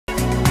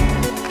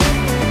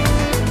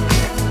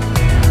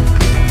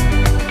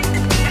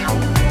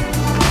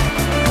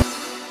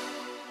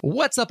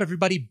What's up,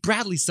 everybody?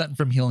 Bradley Sutton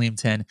from Helium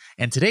 10,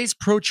 and today's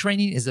pro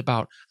training is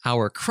about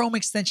our Chrome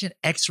extension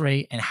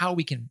Xray and how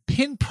we can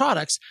pin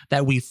products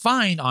that we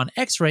find on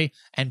Xray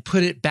and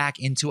put it back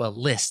into a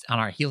list on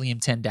our Helium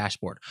 10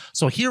 dashboard.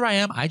 So here I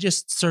am. I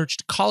just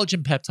searched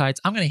collagen peptides.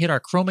 I'm going to hit our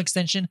Chrome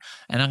extension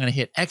and I'm going to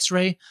hit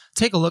Xray.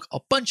 Take a look. A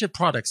bunch of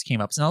products came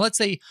up. So now let's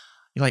say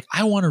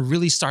I want to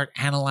really start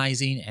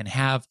analyzing and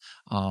have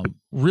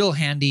real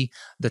handy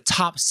the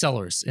top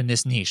sellers in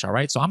this niche. All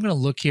right. So I'm going to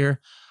look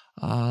here.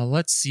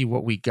 Let's see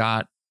what we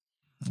got.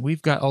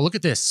 We've got, oh, look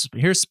at this.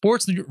 Here's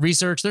sports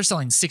research. They're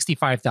selling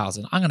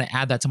 65,000. I'm going to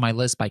add that to my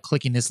list by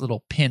clicking this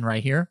little pin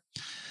right here.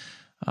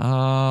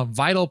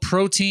 Vital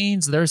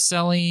proteins. They're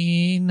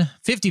selling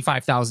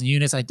 55,000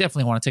 units. I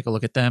definitely want to take a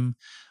look at them.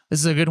 This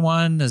is a good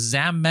one. The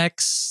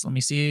Zamex. Let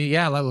me see.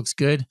 Yeah, that looks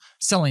good.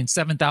 Selling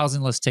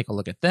 7,000. Let's take a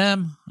look at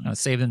them. I'm going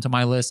to save them to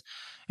my list.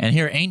 And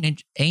here,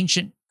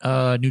 Ancient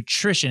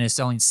Nutrition is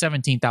selling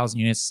 17,000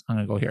 units. I'm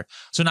going to go here.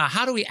 So now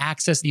how do we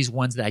access these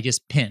ones that I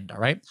just pinned? All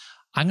right.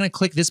 I'm going to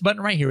click this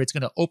button right here. It's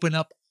going to open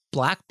up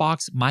black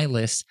box my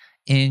list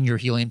in your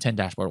Helium 10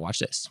 dashboard. Watch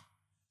this.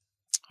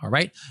 All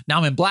right. Now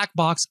I'm in black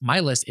box, my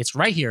list. It's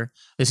right here.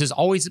 This is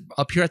always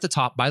up here at the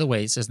top. By the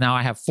way, it says now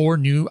I have 4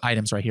 new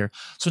items right here.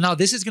 So now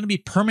this is going to be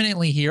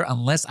permanently here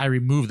unless I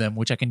remove them,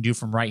 which I can do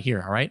from right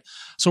here. All right.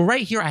 So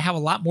right here, I have a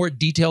lot more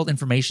detailed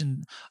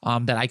information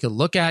that I could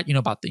look at,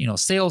 about the,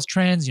 sales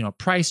trends,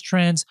 price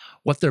trends,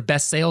 what their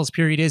best sales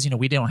period is.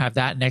 We don't have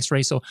that in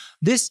Xray. So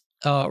this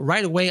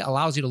right away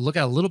allows you to look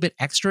at a little bit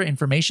extra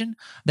information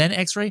than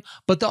Xray.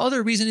 But the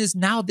other reason is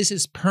now this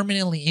is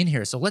permanently in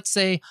here. So let's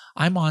say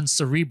I'm on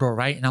Cerebro,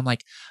 right? And I'm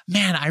like,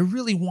 man, I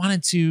really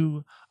wanted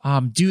to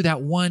do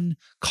that one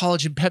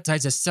collagen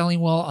peptides that's selling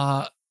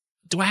well.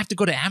 Do I have to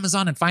go to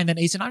Amazon and find that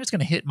ASIN? I'm just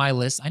going to hit my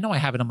list. I know I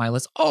have it on my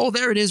list. Oh,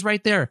 there it is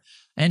right there.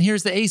 And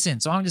here's the ASIN.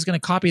 So I'm just going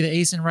to copy the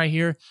ASIN right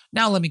here.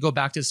 Now let me go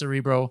back to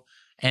Cerebro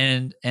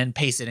and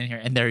paste it in here.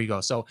 And there you go.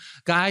 So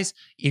guys,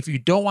 if you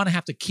don't want to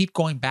have to keep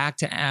going back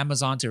to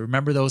Amazon to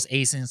remember those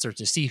ASINs or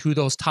to see who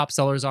those top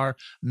sellers are,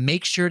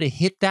 make sure to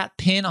hit that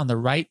pin on the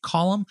right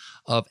column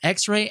of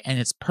Xray, and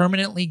it's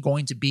permanently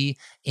going to be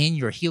in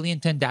your Helium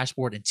 10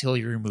 dashboard until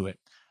you remove it.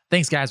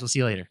 Thanks, guys. We'll see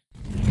you later.